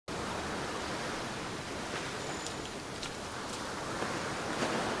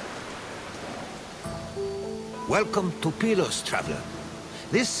Welcome to Pylos, traveler.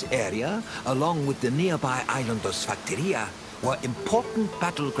 This area, along with the nearby island of Sphakteria, were important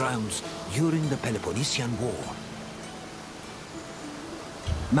battlegrounds during the Peloponnesian War.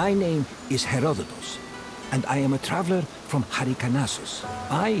 My name is Herodotus, and I am a traveler from Hyrcanassus.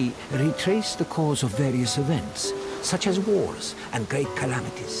 I retrace the cause of various events, such as wars and great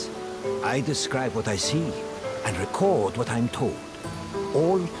calamities. I describe what I see and record what I'm told,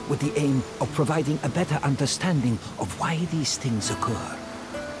 all with the aim of providing a better understanding of why these things occur.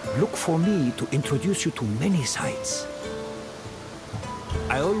 Look for me to introduce you to many sites.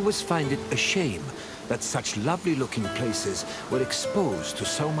 I always find it a shame that such lovely-looking places were exposed to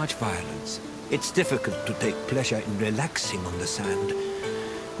so much violence. It's difficult to take pleasure in relaxing on the sand,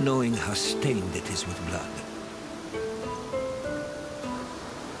 knowing how stained it is with blood.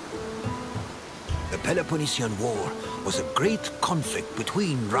 The Peloponnesian War was a great conflict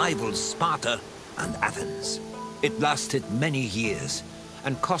between rivals Sparta and Athens. It lasted many years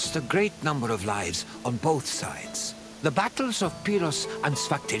and cost a great number of lives on both sides. The battles of Pylos and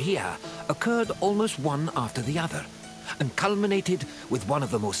Sphakteria occurred almost one after the other, and culminated with one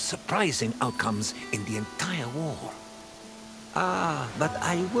of the most surprising outcomes in the entire war. But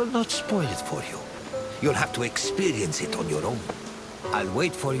I will not spoil it for you. You'll have to experience it on your own. I'll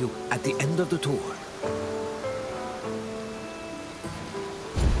wait for you at the end of the tour.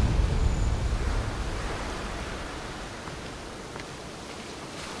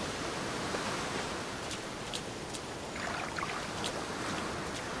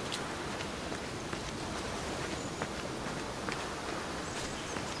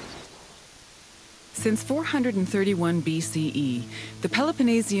 Since 431 BCE, the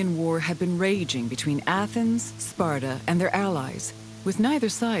Peloponnesian War had been raging between Athens, Sparta, and their allies, with neither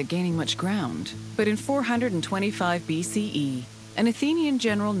side gaining much ground. But in 425 BCE, an Athenian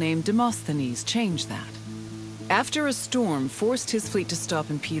general named Demosthenes changed that. After a storm forced his fleet to stop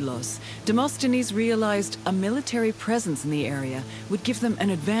in Pylos, Demosthenes realized a military presence in the area would give them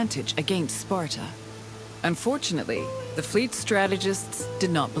an advantage against Sparta. Unfortunately, the fleet strategists did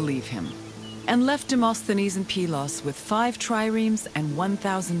not believe him, and left Demosthenes in Pylos with 5 triremes and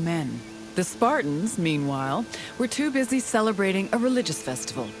 1,000 men. The Spartans, meanwhile, were too busy celebrating a religious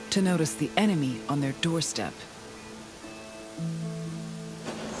festival to notice the enemy on their doorstep.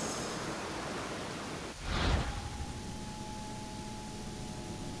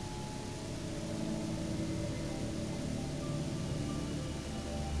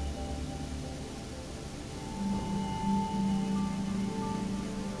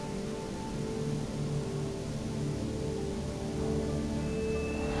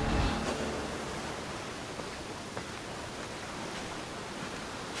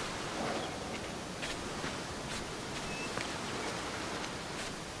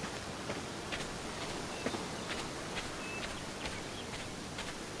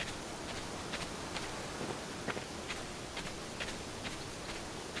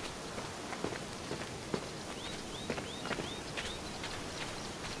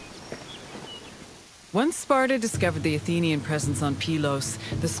 Once Sparta discovered the Athenian presence on Pylos,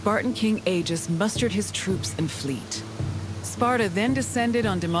 the Spartan king Agis mustered his troops and fleet. Sparta then descended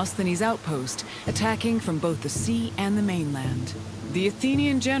on Demosthenes' outpost, attacking from both the sea and the mainland. The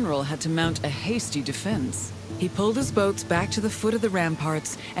Athenian general had to mount a hasty defense. He pulled his boats back to the foot of the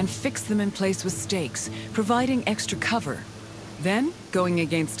ramparts and fixed them in place with stakes, providing extra cover. Then, going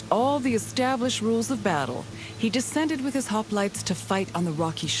against all the established rules of battle, he descended with his hoplites to fight on the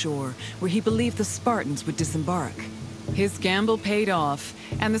rocky shore, where he believed the Spartans would disembark. His gamble paid off,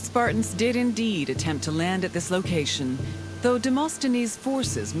 and the Spartans did indeed attempt to land at this location, though Demosthenes'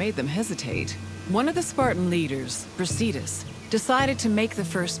 forces made them hesitate. One of the Spartan leaders, Brasidas, decided to make the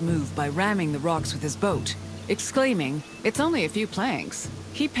first move by ramming the rocks with his boat, exclaiming, "It's only a few planks."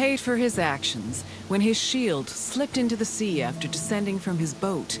 He paid for his actions when his shield slipped into the sea after descending from his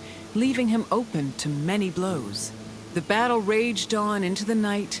boat, leaving him open to many blows. The battle raged on into the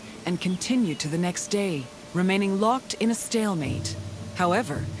night and continued to the next day, remaining locked in a stalemate.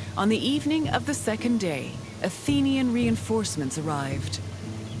 However, on the evening of the second day, Athenian reinforcements arrived.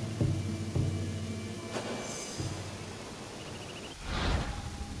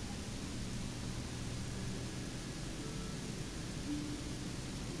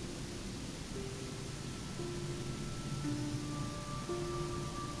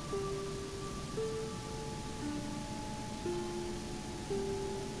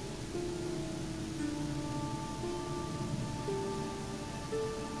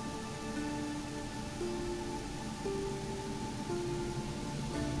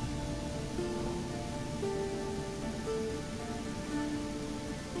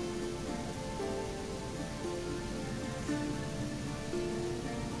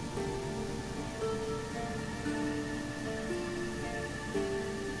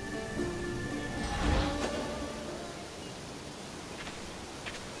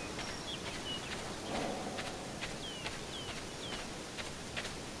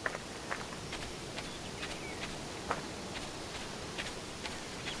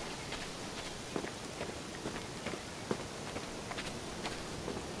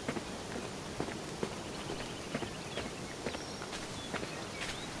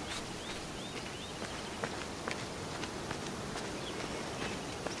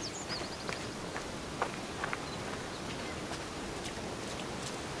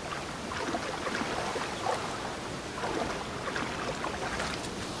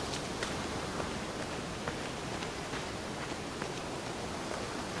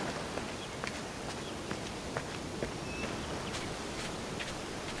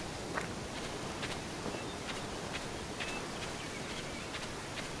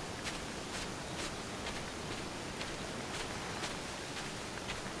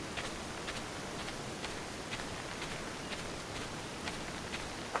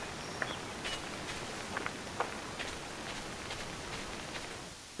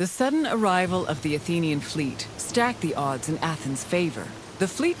 The sudden arrival of the Athenian fleet stacked the odds in Athens' favor. The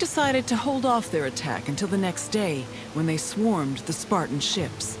fleet decided to hold off their attack until the next day, when they swarmed the Spartan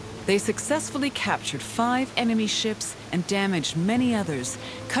ships. They successfully captured 5 enemy ships and damaged many others,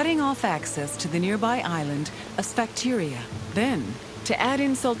 cutting off access to the nearby island of Sphakteria. Then, to add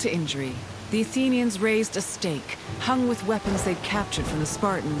insult to injury, the Athenians raised a stake hung with weapons they'd captured from the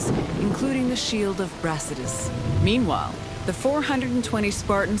Spartans, including the shield of Brasidas. Meanwhile, the 420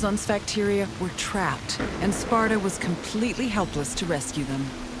 Spartans on Sphakteria were trapped, and Sparta was completely helpless to rescue them.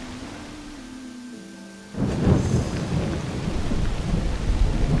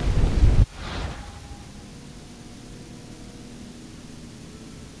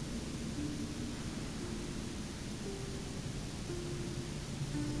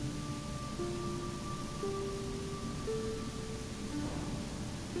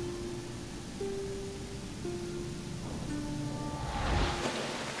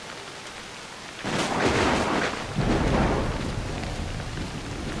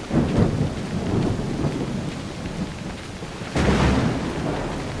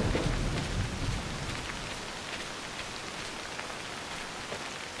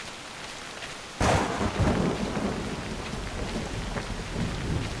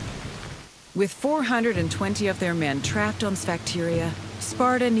 With 420 of their men trapped on Sphakteria,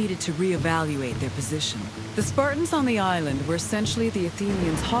 Sparta needed to reevaluate their position. The Spartans on the island were essentially the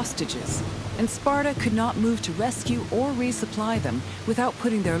Athenians' hostages, and Sparta could not move to rescue or resupply them without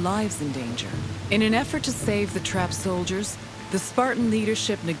putting their lives in danger. In an effort to save the trapped soldiers, the Spartan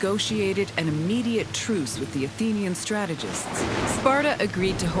leadership negotiated an immediate truce with the Athenian strategists. Sparta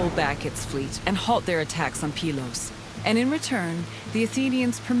agreed to hold back its fleet and halt their attacks on Pylos. And in return, the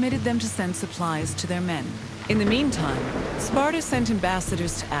Athenians permitted them to send supplies to their men. In the meantime, Sparta sent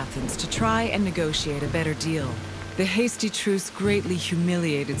ambassadors to Athens to try and negotiate a better deal. The hasty truce greatly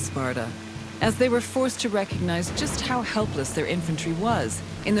humiliated Sparta, as they were forced to recognize just how helpless their infantry was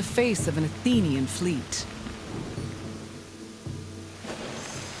in the face of an Athenian fleet.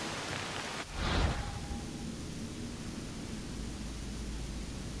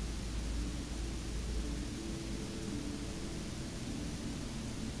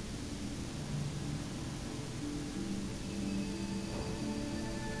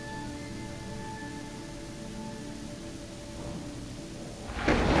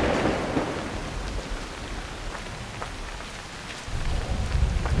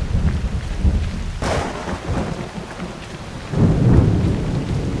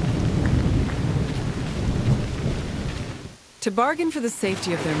 To bargain for the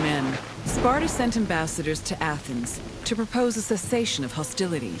safety of their men, Sparta sent ambassadors to Athens to propose a cessation of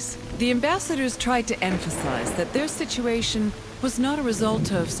hostilities. The ambassadors tried to emphasize that their situation was not a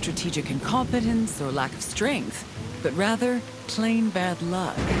result of strategic incompetence or lack of strength, but rather plain bad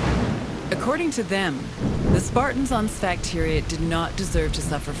luck. According to them, the Spartans on Sphakteria did not deserve to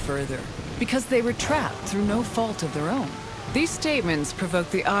suffer further, because they were trapped through no fault of their own. These statements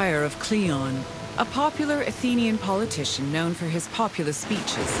provoked the ire of Cleon, a popular Athenian politician known for his populist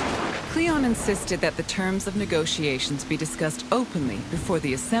speeches. Cleon insisted that the terms of negotiations be discussed openly before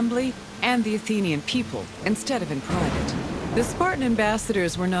the assembly and the Athenian people, instead of in private. The Spartan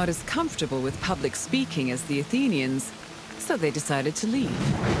ambassadors were not as comfortable with public speaking as the Athenians, so they decided to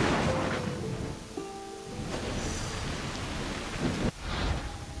leave.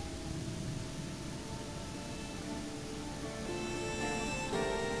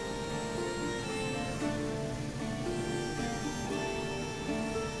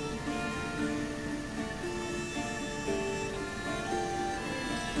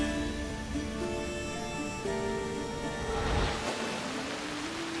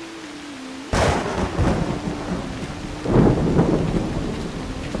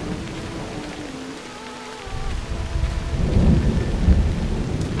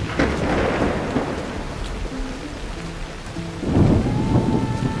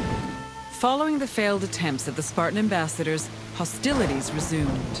 Following the failed attempts of the Spartan ambassadors, hostilities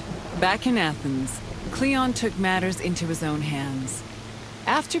resumed. Back in Athens, Cleon took matters into his own hands.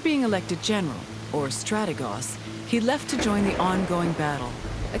 After being elected general, or strategos, he left to join the ongoing battle,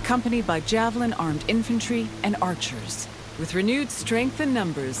 accompanied by javelin-armed infantry and archers. With renewed strength and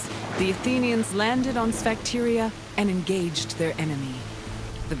numbers, the Athenians landed on Sphakteria and engaged their enemy.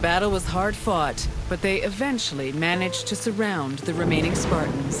 The battle was hard fought, but they eventually managed to surround the remaining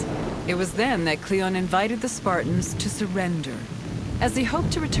Spartans. It was then that Cleon invited the Spartans to surrender, as he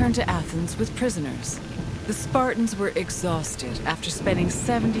hoped to return to Athens with prisoners. The Spartans were exhausted after spending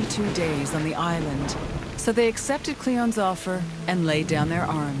 72 days on the island, so they accepted Cleon's offer and laid down their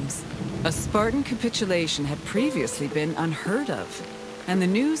arms. A Spartan capitulation had previously been unheard of, and the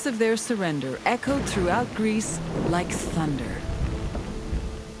news of their surrender echoed throughout Greece like thunder.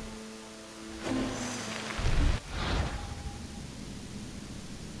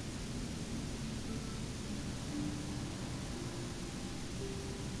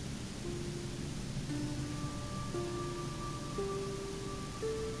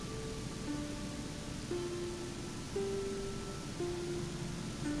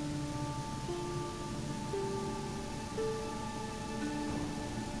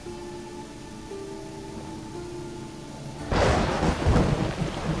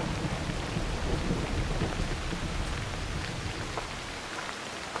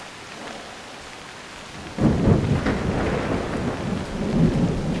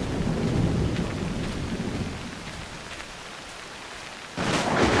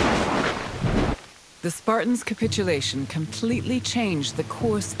 The Spartans' capitulation completely changed the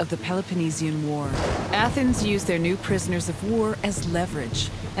course of the Peloponnesian War. Athens used their new prisoners of war as leverage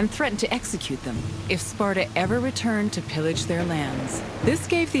and threatened to execute them if Sparta ever returned to pillage their lands. This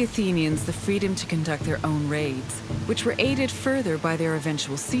gave the Athenians the freedom to conduct their own raids, which were aided further by their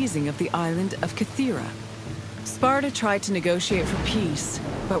eventual seizing of the island of Sphakteria. Sparta tried to negotiate for peace,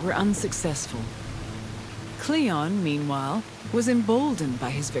 but were unsuccessful. Cleon, meanwhile, was emboldened by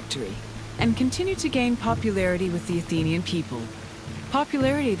his victory and continued to gain popularity with the Athenian people.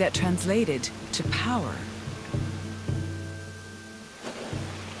 Popularity that translated to power.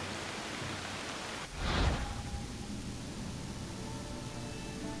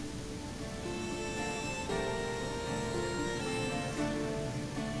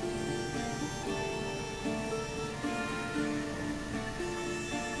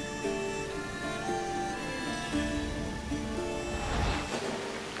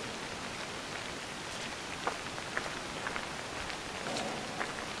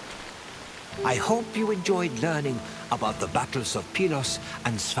 I hope you enjoyed learning about the battles of Pylos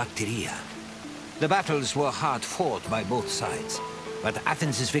and Sphakteria. The battles were hard fought by both sides, but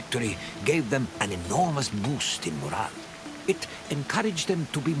Athens' victory gave them an enormous boost in morale. It encouraged them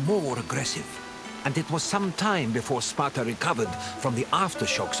to be more aggressive, and it was some time before Sparta recovered from the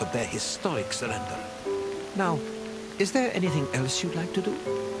aftershocks of their historic surrender. Now, is there anything else you'd like to do?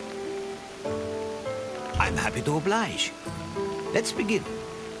 I'm happy to oblige. Let's begin.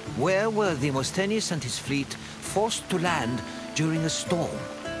 Where were Demosthenes and his fleet forced to land during a storm?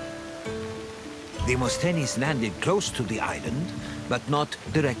 Demosthenes landed close to the island, but not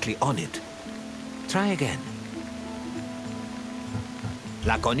directly on it. Try again.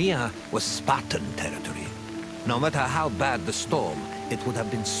 Laconia was Spartan territory. No matter how bad the storm, it would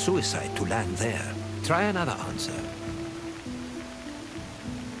have been suicide to land there. Try another answer.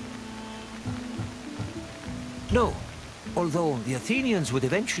 No. Although the Athenians would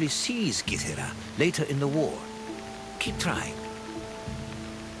eventually seize Sphakteria later in the war. Keep trying.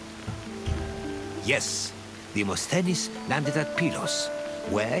 Yes, Demosthenes landed at Pylos,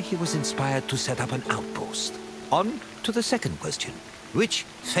 where he was inspired to set up an outpost. On to the second question. Which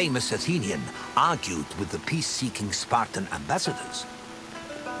famous Athenian argued with the peace-seeking Spartan ambassadors?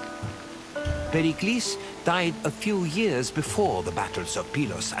 Pericles died a few years before the battles of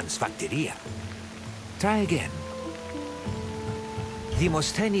Pylos and Sphakteria. Try again.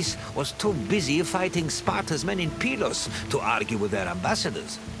 Demosthenes was too busy fighting Sparta's men in Pylos to argue with their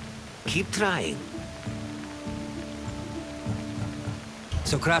ambassadors. Keep trying.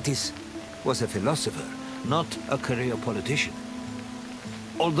 Socrates was a philosopher, not a career politician.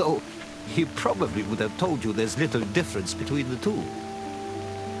 Although, he probably would have told you there's little difference between the two.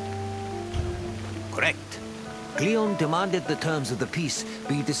 Correct. Cleon demanded the terms of the peace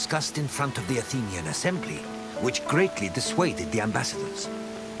be discussed in front of the Athenian assembly, which greatly dissuaded the ambassadors.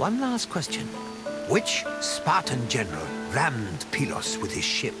 One last question. Which Spartan general rammed Pylos with his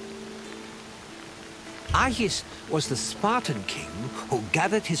ship? Agis was the Spartan king who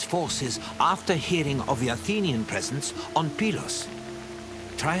gathered his forces after hearing of the Athenian presence on Pylos.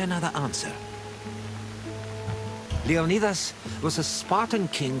 Try another answer. Leonidas was a Spartan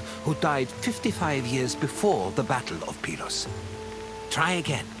king who died 55 years before the Battle of Pylos. Try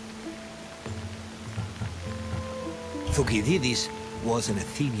again. Thucydides was an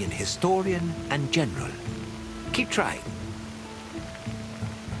Athenian historian and general. Keep trying.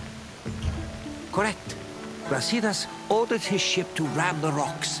 Correct. Brasidas ordered his ship to ram the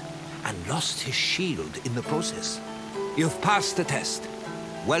rocks and lost his shield in the process. You've passed the test.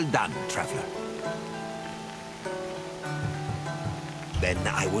 Well done, traveler. Then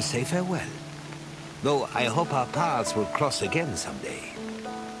I will say farewell. Though I hope our paths will cross again someday.